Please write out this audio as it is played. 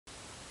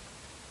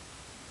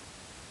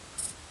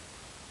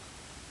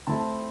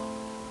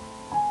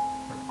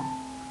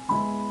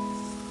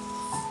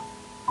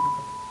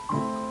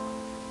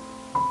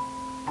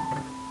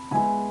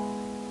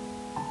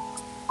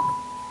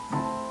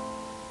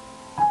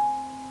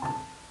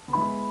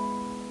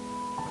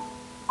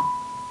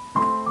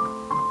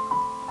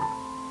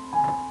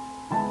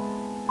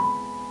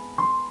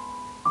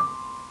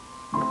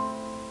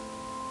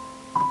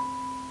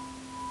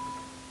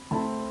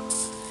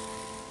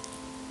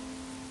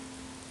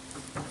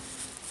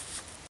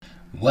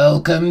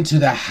Welcome to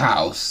the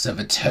House of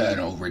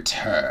Eternal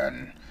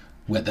Return,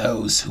 where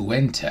those who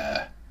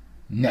enter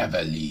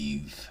never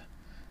leave.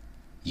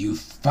 You've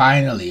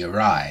finally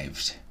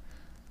arrived.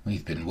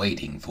 We've been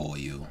waiting for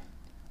you.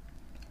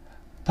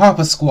 Pop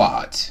a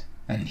squat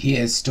and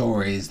hear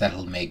stories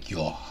that'll make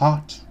your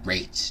heart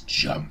rate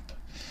jump.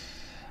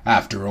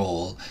 After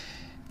all,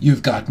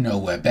 you've got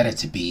nowhere better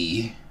to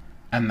be,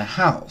 and the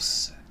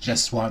house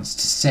just wants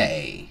to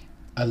say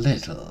a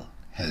little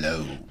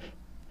hello.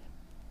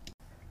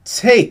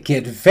 Take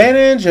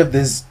advantage of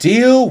this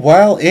deal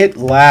while it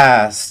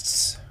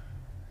lasts,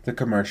 the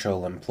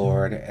commercial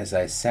implored as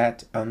I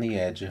sat on the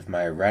edge of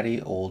my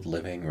ratty old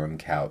living room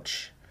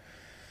couch.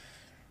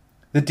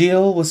 The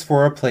deal was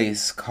for a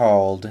place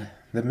called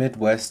the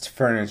Midwest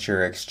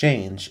Furniture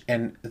Exchange,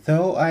 and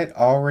though I'd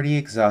already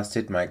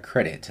exhausted my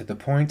credit to the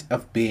point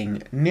of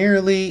being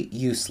nearly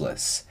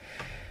useless,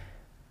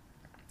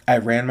 I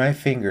ran my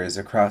fingers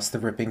across the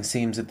ripping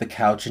seams of the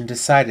couch and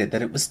decided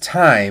that it was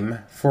time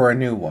for a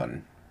new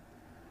one.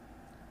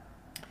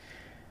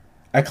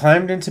 I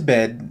climbed into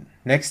bed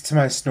next to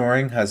my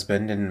snoring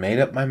husband and made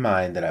up my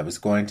mind that I was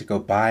going to go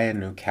buy a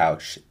new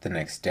couch the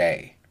next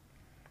day.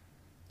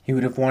 He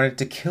would have wanted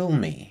to kill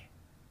me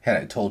had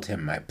I told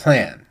him my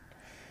plan.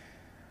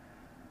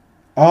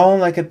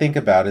 All I could think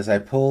about as I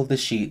pulled the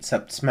sheets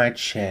up to my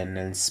chin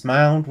and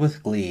smiled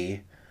with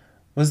glee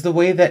was the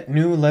way that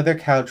new leather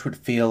couch would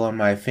feel on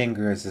my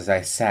fingers as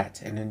I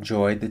sat and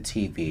enjoyed the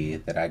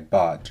TV that I'd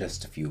bought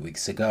just a few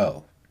weeks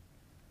ago.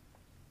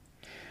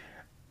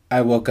 I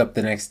woke up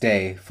the next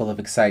day full of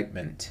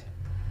excitement.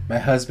 My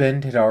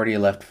husband had already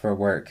left for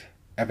work,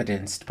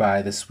 evidenced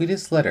by the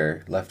sweetest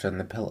letter left on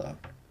the pillow.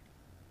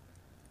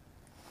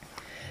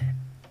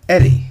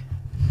 Eddie,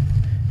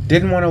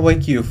 didn't want to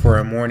wake you for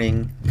a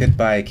morning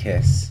goodbye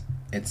kiss,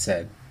 it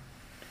said.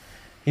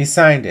 He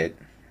signed it,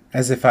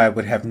 as if I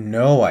would have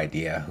no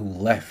idea who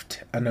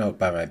left a note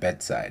by my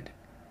bedside.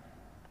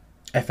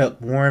 I felt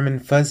warm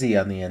and fuzzy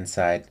on the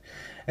inside,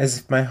 as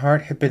if my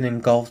heart had been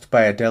engulfed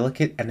by a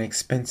delicate and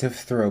expensive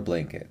throw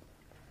blanket.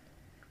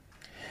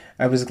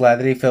 I was glad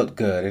that he felt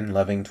good and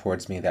loving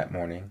towards me that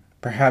morning.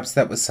 Perhaps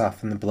that would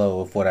soften the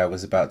blow of what I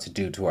was about to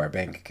do to our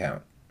bank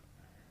account.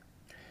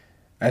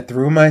 I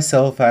threw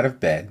myself out of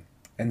bed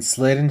and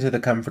slid into the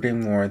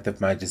comforting warmth of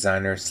my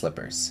designer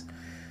slippers.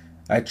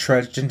 I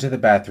trudged into the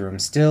bathroom,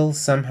 still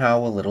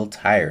somehow a little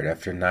tired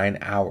after 9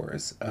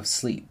 hours of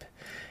sleep,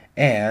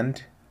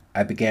 and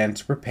I began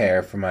to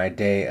prepare for my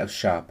day of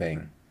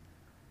shopping.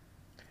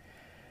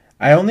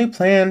 I only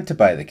planned to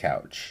buy the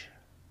couch,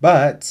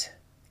 but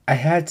I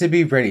had to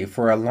be ready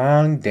for a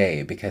long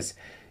day because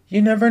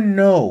you never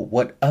know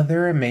what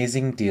other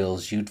amazing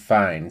deals you'd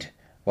find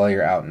while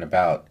you're out and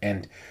about.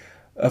 And,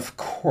 of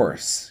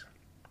course,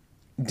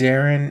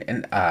 Darren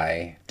and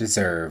I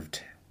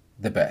deserved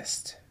the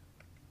best.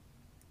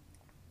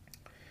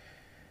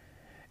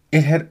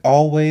 It had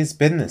always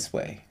been this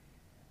way.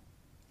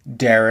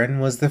 Darren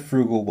was the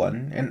frugal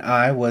one, and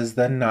I was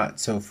the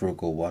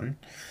not-so-frugal one.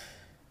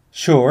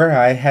 Sure,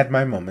 I had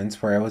my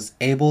moments where I was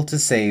able to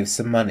save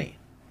some money.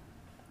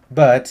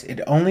 But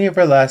it only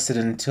ever lasted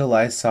until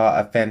I saw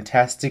a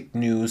fantastic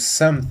new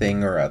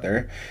something or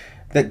other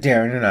that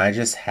Darren and I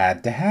just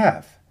had to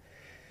have.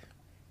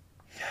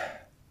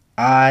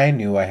 I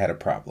knew I had a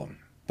problem,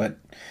 but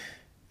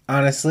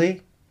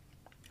honestly,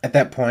 at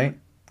that point,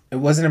 it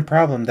wasn't a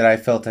problem that I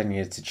felt I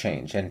needed to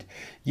change. And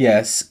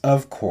yes,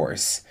 of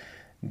course,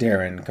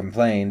 Darren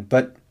complained,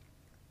 but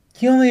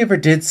he only ever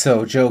did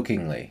so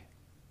jokingly.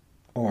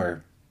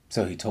 Or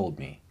so he told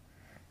me.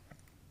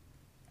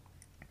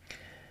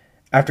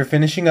 After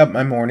finishing up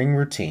my morning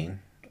routine,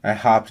 I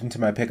hopped into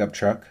my pickup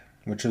truck,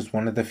 which was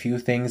one of the few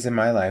things in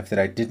my life that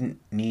I didn't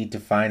need to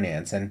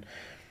finance, and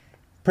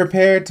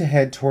prepared to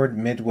head toward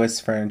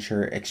Midwest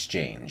Furniture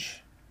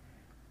Exchange.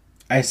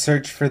 I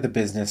searched for the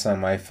business on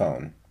my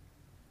phone,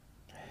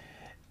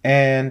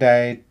 and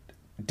I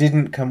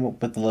didn't come up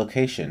with the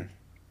location.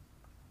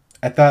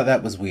 I thought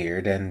that was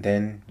weird, and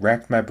then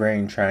racked my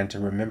brain trying to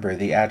remember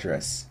the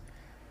address.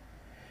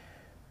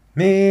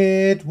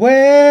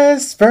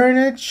 Midwest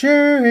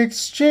Furniture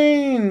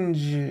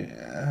Exchange.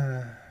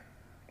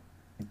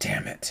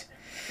 Damn it.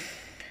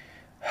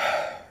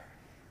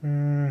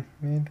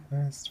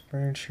 Midwest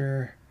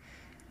Furniture.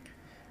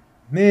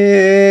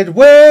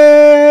 Midwest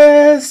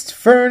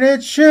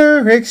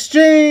Furniture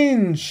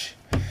Exchange.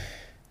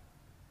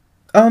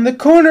 On the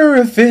corner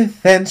of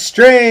 5th and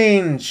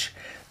Strange.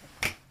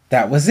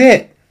 That was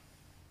it.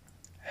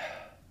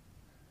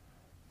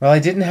 Well, I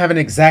didn't have an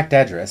exact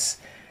address.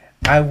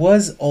 I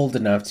was old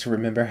enough to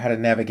remember how to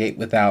navigate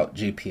without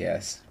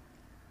GPS.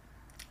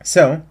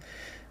 So,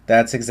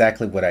 that's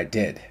exactly what I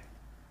did.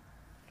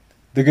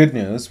 The good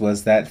news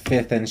was that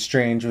 5th and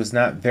Strange was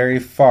not very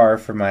far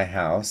from my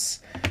house.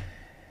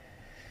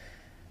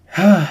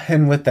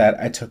 And with that,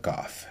 I took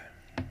off.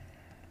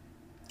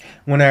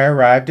 When I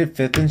arrived at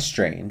 5th and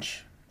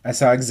Strange, I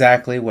saw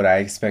exactly what I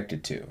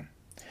expected to.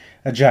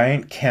 A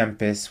giant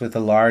campus with a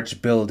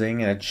large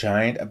building and a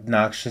giant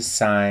obnoxious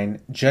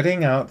sign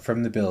jutting out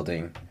from the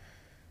building.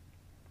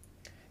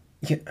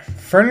 Yeah,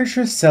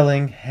 furniture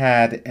selling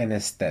had an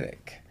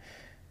aesthetic.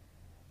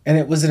 And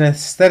it was an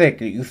aesthetic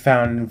that you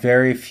found in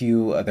very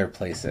few other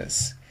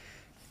places.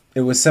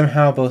 It was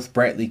somehow both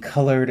brightly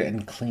colored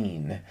and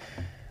clean,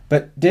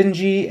 but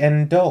dingy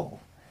and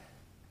dull.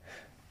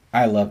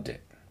 I loved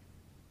it.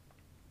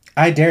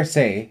 I dare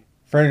say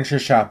furniture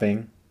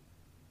shopping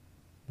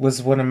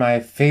was one of my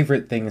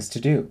favorite things to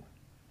do.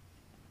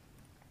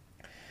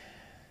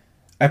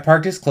 I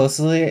parked as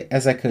closely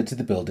as I could to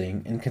the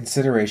building in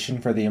consideration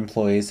for the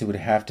employees who would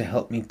have to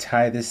help me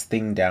tie this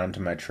thing down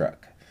to my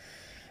truck.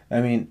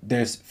 I mean,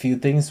 there's few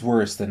things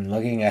worse than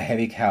lugging a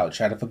heavy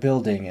couch out of a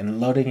building and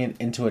loading it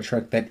into a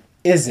truck that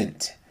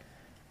isn't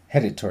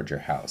headed toward your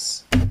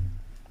house.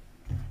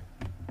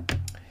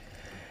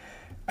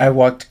 I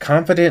walked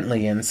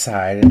confidently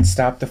inside and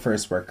stopped the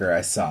first worker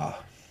I saw.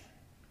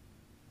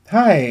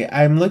 "Hi,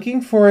 I'm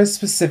looking for a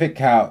specific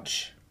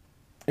couch.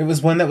 It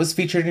was one that was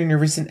featured in your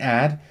recent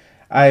ad.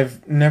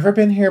 I've never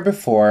been here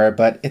before,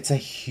 but it's a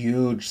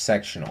huge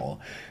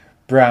sectional.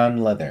 Brown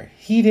leather.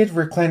 Heated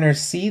recliner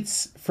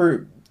seats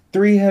for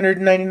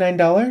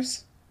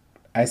 $399?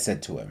 I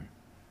said to him.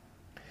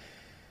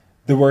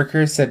 The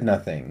worker said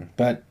nothing,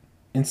 but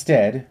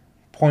instead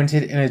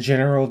pointed in a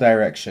general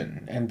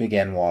direction and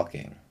began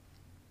walking.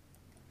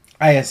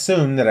 I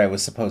assumed that I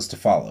was supposed to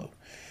follow,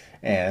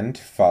 and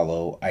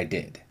follow I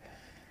did.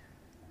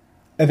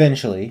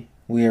 Eventually,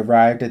 we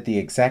arrived at the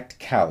exact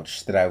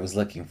couch that I was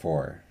looking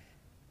for.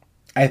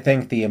 I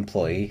thanked the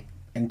employee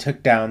and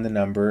took down the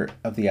number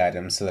of the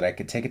item so that I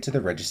could take it to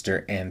the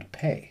register and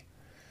pay.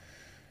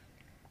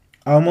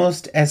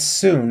 Almost as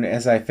soon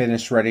as I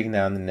finished writing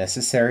down the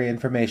necessary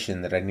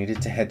information that I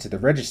needed to head to the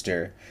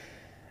register,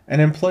 an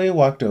employee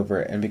walked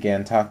over and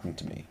began talking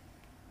to me.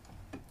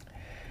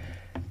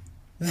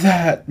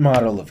 "That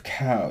model of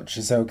couch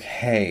is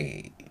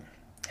okay.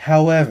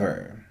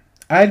 However,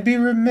 I'd be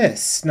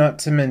remiss not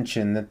to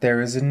mention that there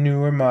is a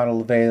newer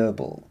model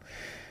available,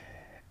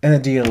 and the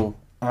deal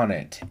on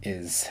it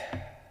is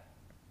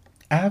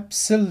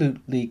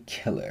absolutely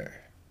killer,"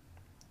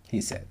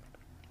 he said.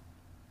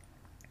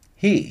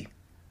 He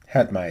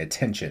had my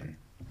attention.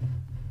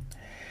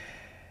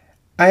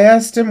 I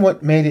asked him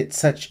what made it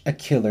such a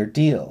killer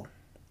deal.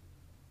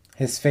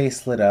 His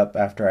face lit up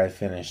after I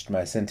finished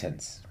my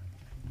sentence.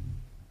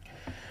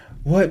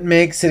 "What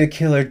makes it a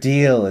killer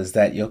deal is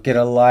that you'll get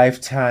a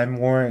lifetime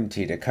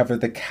warranty to cover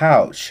the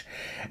couch,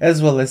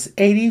 as well as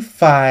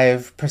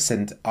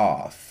 85%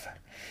 off.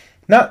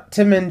 Not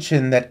to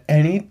mention that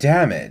any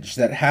damage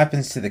that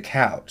happens to the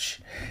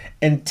couch,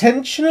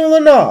 intentional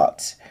or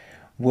not,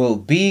 will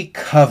be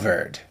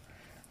covered,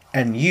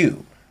 and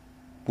you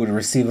would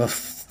receive a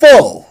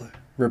full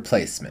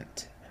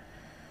replacement.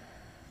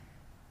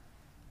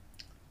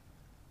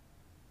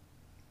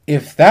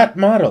 If that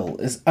model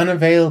is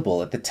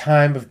unavailable at the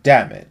time of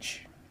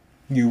damage,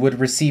 you would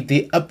receive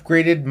the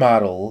upgraded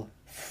model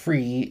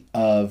free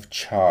of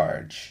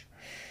charge.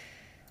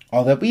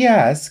 All that we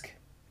ask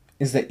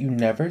is that you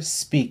never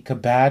speak a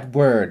bad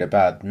word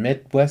about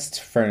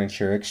Midwest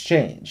Furniture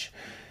Exchange.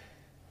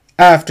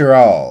 After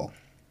all,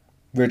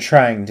 we're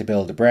trying to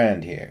build a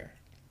brand here."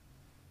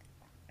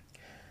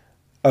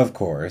 Of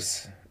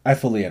course, I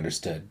fully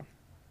understood.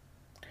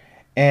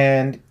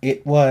 And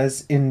it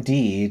was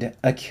indeed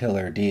a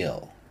killer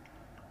deal.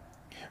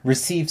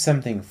 Receive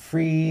something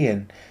free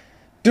and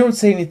don't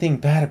say anything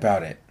bad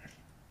about it.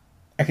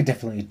 I could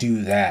definitely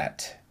do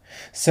that.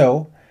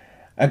 So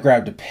I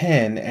grabbed a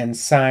pen and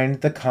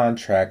signed the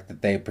contract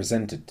that they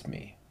presented to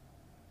me.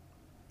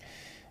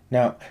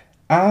 Now,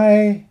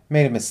 I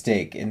made a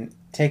mistake in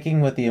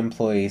taking what the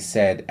employee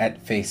said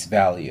at face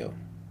value.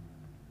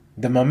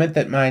 The moment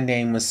that my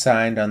name was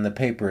signed on the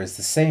paper is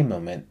the same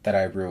moment that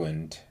I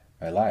ruined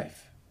my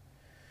life.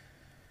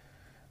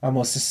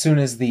 Almost as soon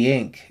as the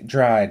ink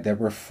dried, there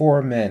were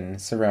 4 men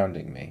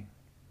surrounding me.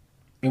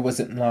 It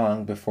wasn't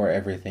long before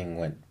everything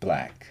went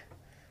black.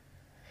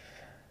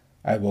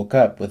 I woke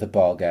up with a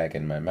ball gag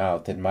in my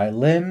mouth and my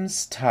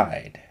limbs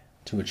tied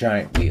to a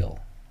giant wheel.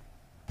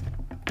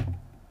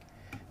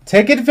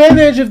 "Take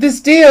advantage of this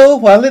deal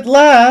while it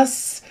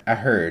lasts," I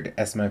heard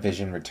as my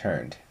vision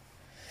returned.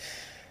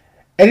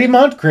 "Eddie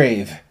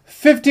Montgrave,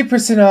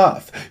 50%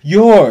 off,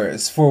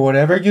 yours for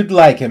whatever you'd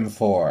like him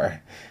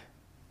for."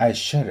 I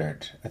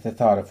shuddered at the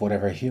thought of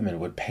whatever human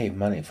would pay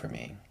money for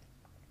me.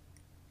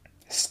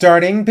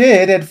 "Starting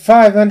bid at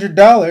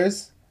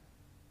 $500.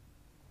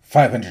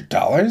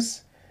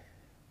 $500?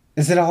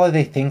 Is it all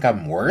they think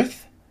I'm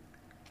worth?"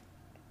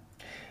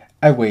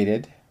 I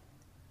waited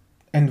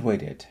and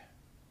waited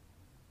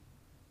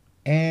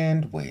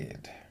and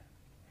waited.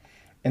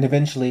 And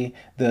eventually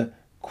the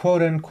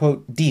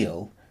quote-unquote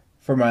deal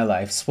for my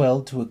life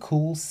swelled to a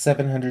cool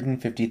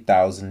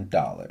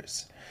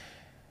 $750,000.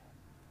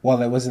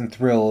 While I wasn't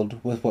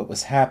thrilled with what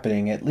was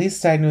happening, at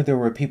least I knew there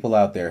were people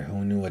out there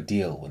who knew a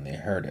deal when they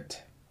heard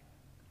it.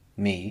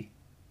 Me,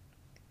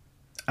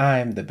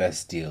 I'm the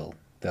best deal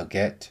they'll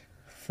get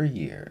for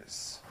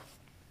years.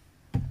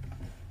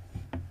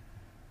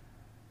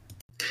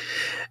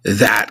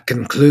 That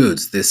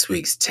concludes this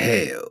week's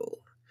tale.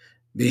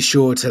 Be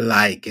sure to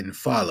like and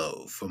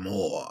follow for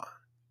more.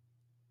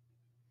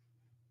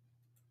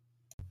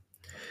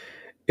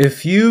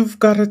 If you've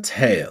got a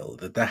tale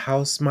that the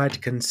house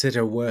might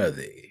consider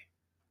worthy,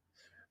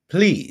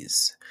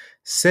 please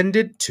send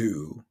it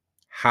to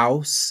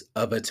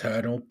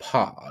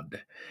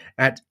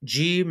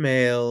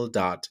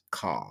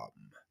houseofeternalpod@gmail.com.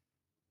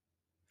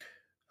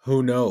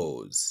 Who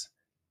knows?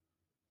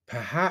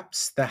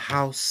 Perhaps the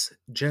house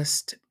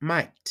just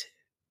might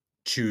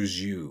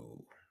choose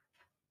you.